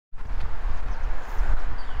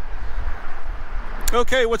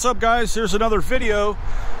Okay, what's up guys? Here's another video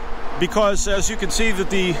because as you can see that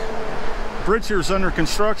the bridge here is under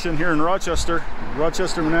construction here in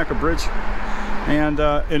Rochester-Monaca bridge. And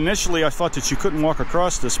initially I thought that you couldn't walk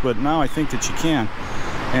across this, but now I think that you can.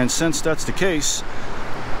 And since that's the case,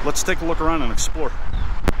 let's take a look around and explore.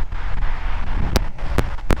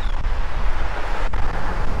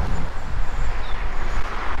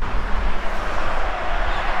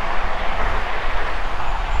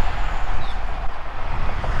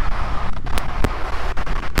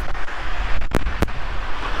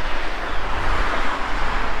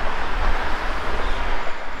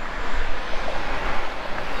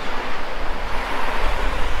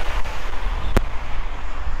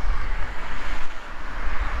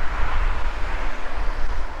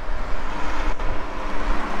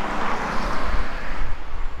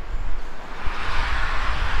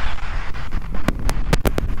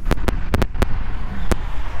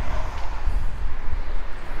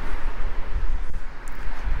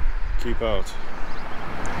 Keep out.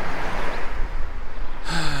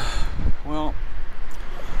 Well,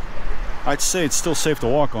 I'd say it's still safe to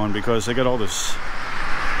walk on because they got all this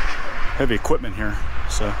heavy equipment here,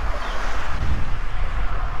 so.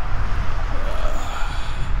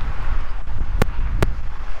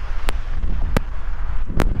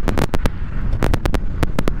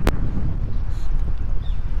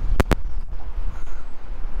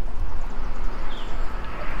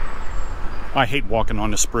 I hate walking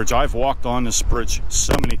on this bridge. I've walked on this bridge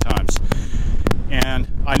so many times. And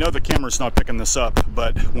I know the camera's not picking this up,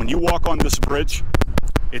 but when you walk on this bridge,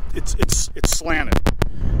 it's slanted.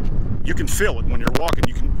 You can feel it when you're walking.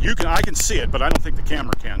 I can see it, but I don't think the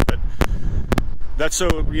camera can. But that's so,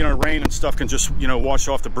 rain and stuff can just, wash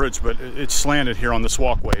off the bridge, but it's slanted here on this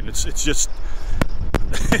walkway. And it's just,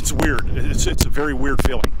 it's weird. It's a very weird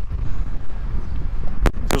feeling.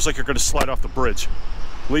 It feels like you're going to slide off the bridge.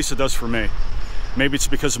 At least it does for me. Maybe it's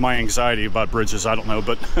because of my anxiety about bridges, I don't know,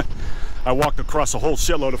 but I walked across a whole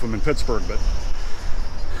shitload of them in Pittsburgh. But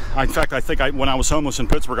in fact, I think when I was homeless in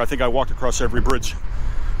Pittsburgh, I think I walked across every bridge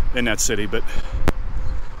in that city.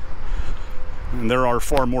 And there are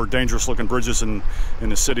far more dangerous looking bridges in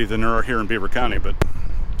the city than there are here in Beaver County. But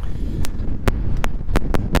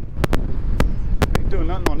ain't doing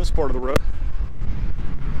nothing on this part of the road,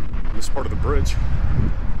 this part of the bridge.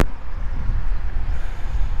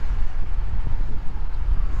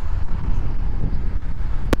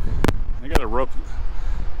 Got a rope,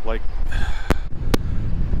 like,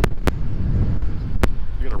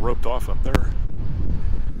 you got it roped off up there.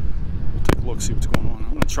 We'll take a look, see what's going on.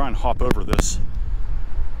 I'm going to try and hop over this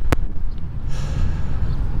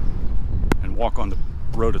and walk on the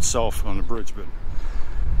road itself, on the bridge, but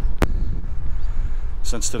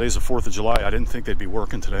since today's the 4th of July, I didn't think they'd be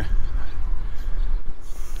working today.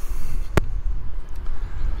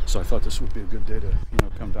 So I thought this would be a good day to,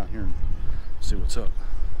 come down here and see what's up.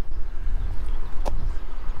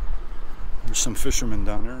 There's some fishermen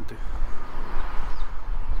down there, aren't they?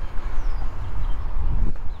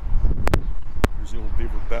 There's the old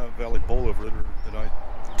Beaver Valley Bowl over there that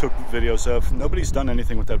I took videos of. Nobody's done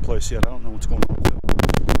anything with that place yet. I don't know what's going on with it.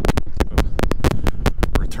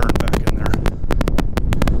 Return back in there.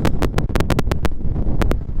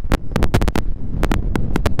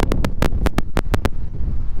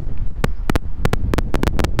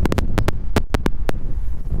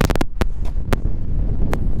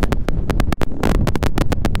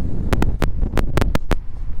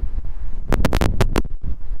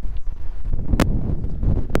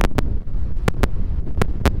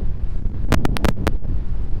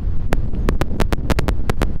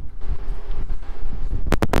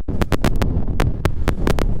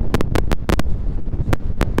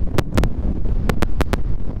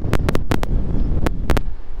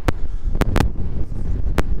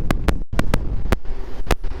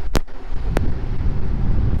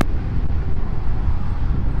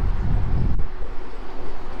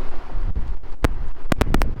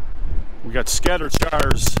 We got scattered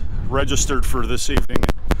showers registered for this evening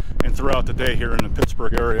and throughout the day here in the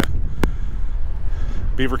Pittsburgh area.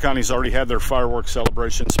 Beaver County's already had their fireworks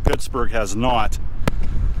celebrations. Pittsburgh has not.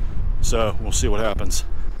 So we'll see what happens.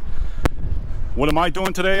 What am I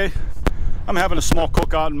doing today? I'm having a small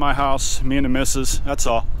cookout in my house, me and the missus, that's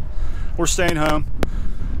all. We're staying home.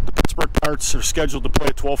 The Pittsburgh Pirates are scheduled to play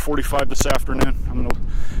at 12:45 this afternoon.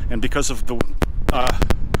 And because of the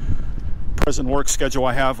present work schedule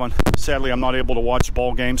I have sadly I'm not able to watch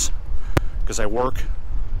ball games because I work.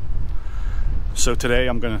 So today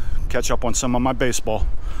I'm going to catch up on some of my baseball.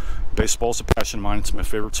 Baseball's a passion of mine. It's my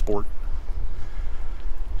favorite sport.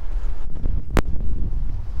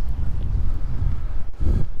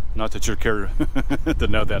 Not that you care to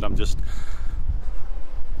know that. I'm just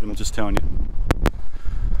telling you.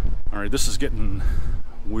 All right, this is getting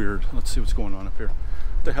weird. Let's see what's going on up here.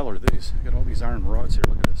 What the hell are these? I got all these iron rods here.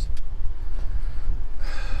 Look at this.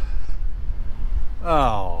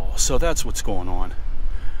 Oh, so that's what's going on.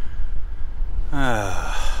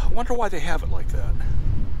 I wonder why they have it like that.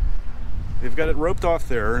 They've got it roped off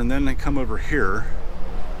there, and then they come over here.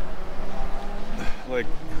 Like,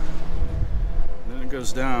 then it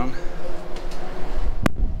goes down.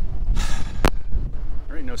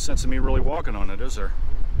 There ain't no sense of me really walking on it, is there?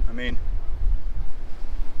 I mean,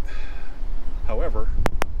 however,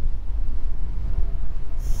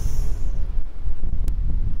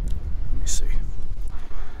 let me see.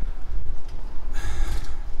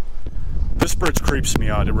 This bridge creeps me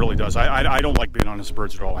out. It really does. I don't like being on this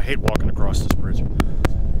bridge at all. I hate walking across this bridge.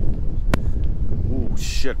 Ooh,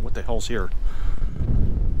 shit. What the hell's here?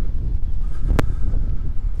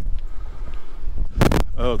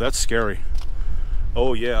 Oh, that's scary.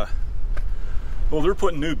 Oh, yeah. Oh, they're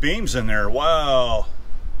putting new beams in there. Wow.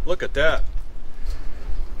 Look at that.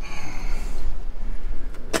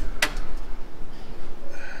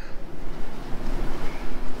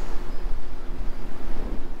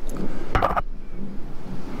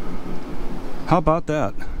 How about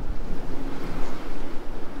that?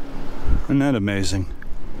 Isn't that amazing?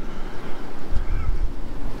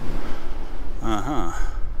 Uh-huh.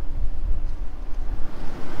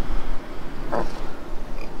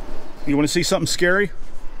 You want to see something scary?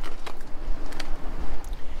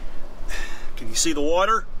 Can you see the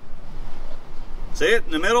water? See it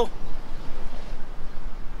in the middle?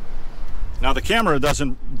 Now the camera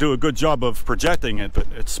doesn't do a good job of projecting it, but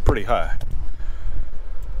it's pretty high.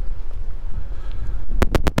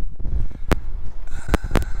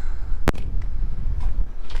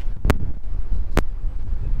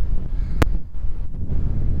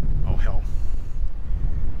 Oh hell.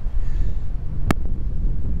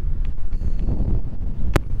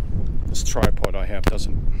 This tripod I have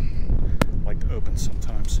doesn't like to open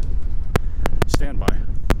sometimes. Stand by.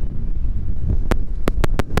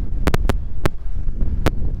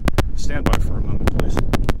 Stand by for a moment, please.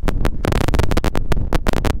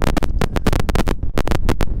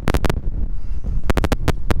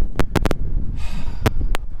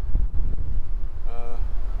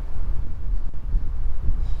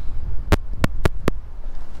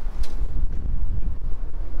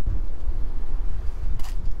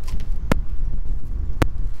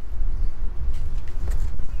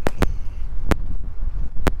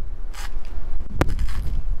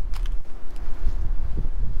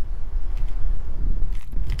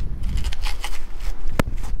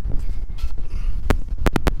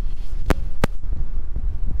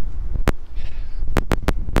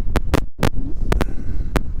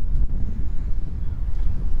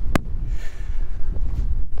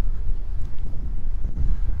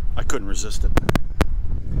 Couldn't resist it.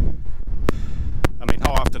 I mean,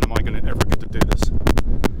 how often am I going to ever get to do this?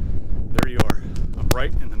 There you are. I'm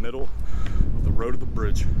right in the middle of the road of the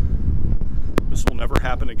bridge. This will never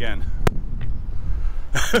happen again.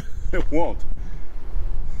 It won't.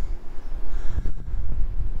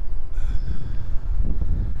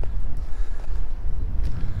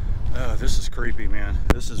 Oh, this is creepy, man.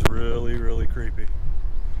 This is really, really creepy.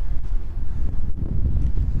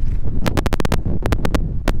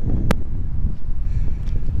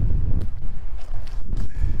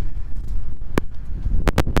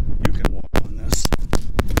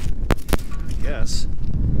 Yes.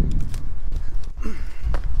 Oh,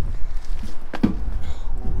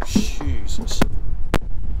 Jesus.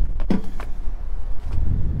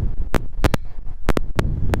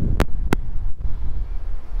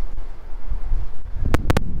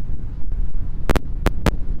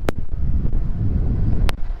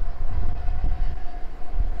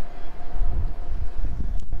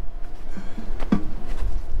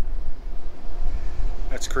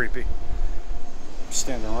 That's creepy. I'm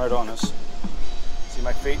standing right on this. See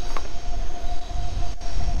my feet?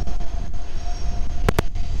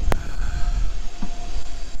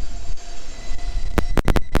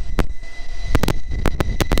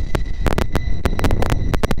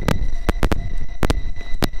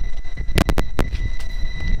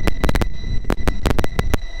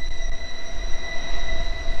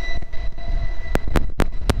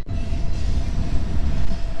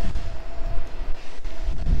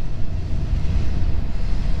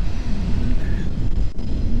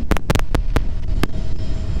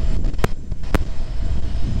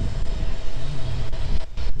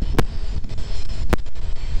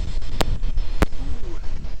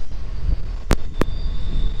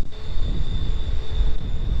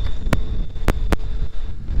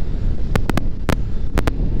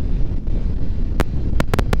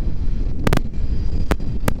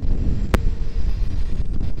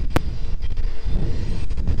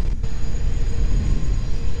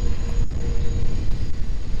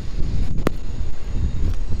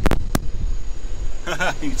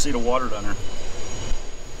 You can see the water down there.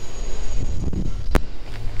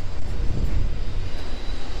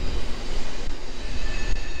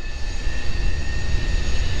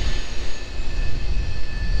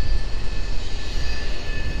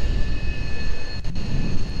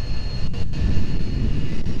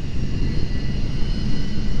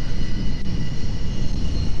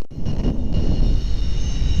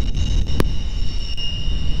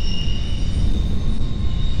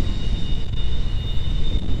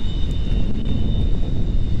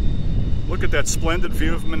 Look at that splendid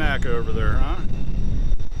view of Monaca over there, huh?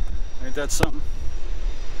 Ain't that something?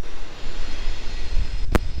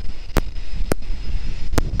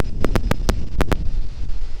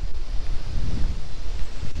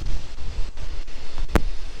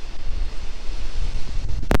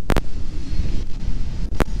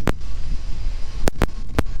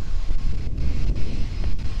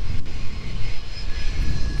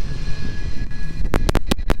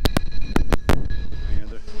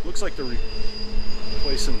 Looks like they're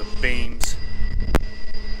replacing the beams.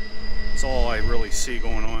 That's all I really see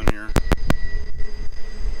going on here.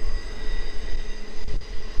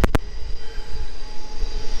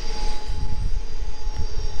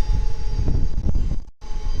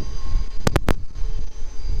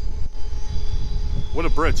 What a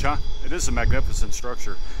bridge, huh? It is a magnificent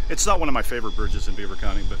structure. It's not one of my favorite bridges in Beaver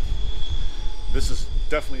County, but this is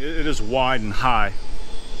definitely, it is wide and high.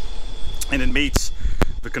 And it meets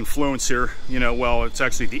the confluence here, you know, well, it's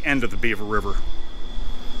actually the end of the Beaver River.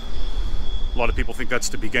 A lot of people think that's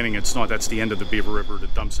the beginning. It's not. That's the end of the Beaver River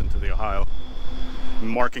that dumps into the Ohio,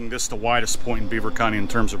 marking this the widest point in Beaver County in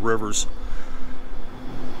terms of rivers.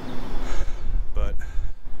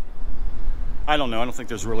 I don't know. I don't think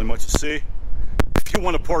there's really much to see. If you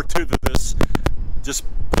want a part 2 to this, just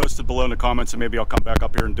post it below in the comments, and maybe I'll come back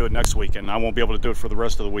up here and do it next week. And I won't be able to do it for the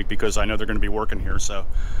rest of the week because I know they're going to be working here. So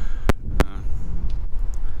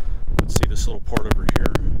let's see this little part over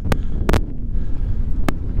here.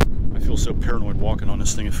 I feel so paranoid walking on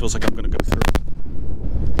this thing. It feels like I'm going to go through it.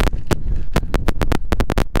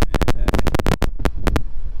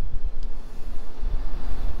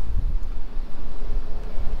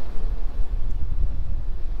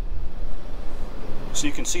 So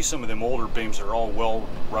you can see some of them older beams are all well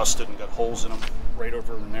rusted and got holes in them right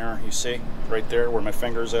over in there. You see right there where my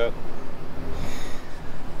finger's at.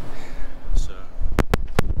 So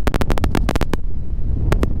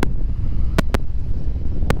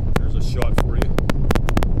there's a shot for you.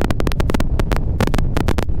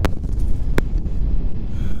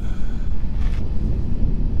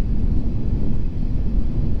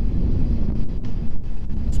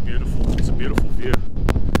 It's beautiful. It's a beautiful view.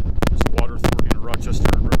 Rochester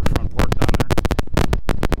Riverfront Park down there.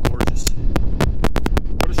 Gorgeous.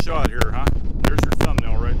 What a shot here, huh? There's your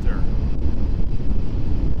thumbnail right there.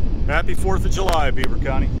 Happy 4th of July, Beaver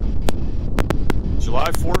County.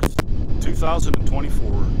 July 4th,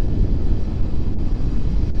 2024.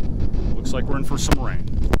 Looks like we're in for some rain.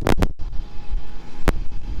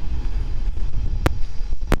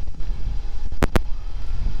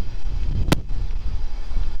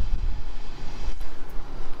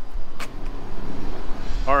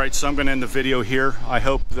 Alright, so I'm going to end the video here. I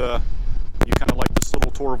hope you kind of like this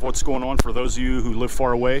little tour of what's going on for those of you who live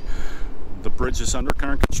far away. The bridge is under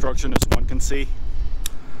current construction, as one can see.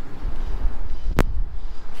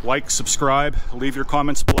 Like, subscribe, leave your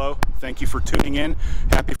comments below. Thank you for tuning in.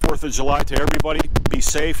 Happy 4th of July to everybody. Be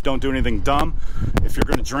safe. Don't do anything dumb. If you're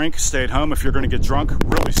going to drink, stay at home. If you're going to get drunk,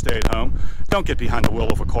 really stay at home. Don't get behind the wheel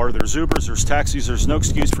of a car. There's Ubers, there's taxis. There's no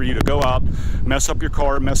excuse for you to go out, mess up your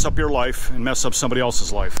car, mess up your life, and mess up somebody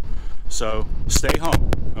else's life. So stay home,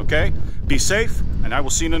 okay? Be safe, and I will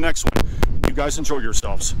see you in the next one. You guys enjoy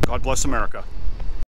yourselves. God bless America.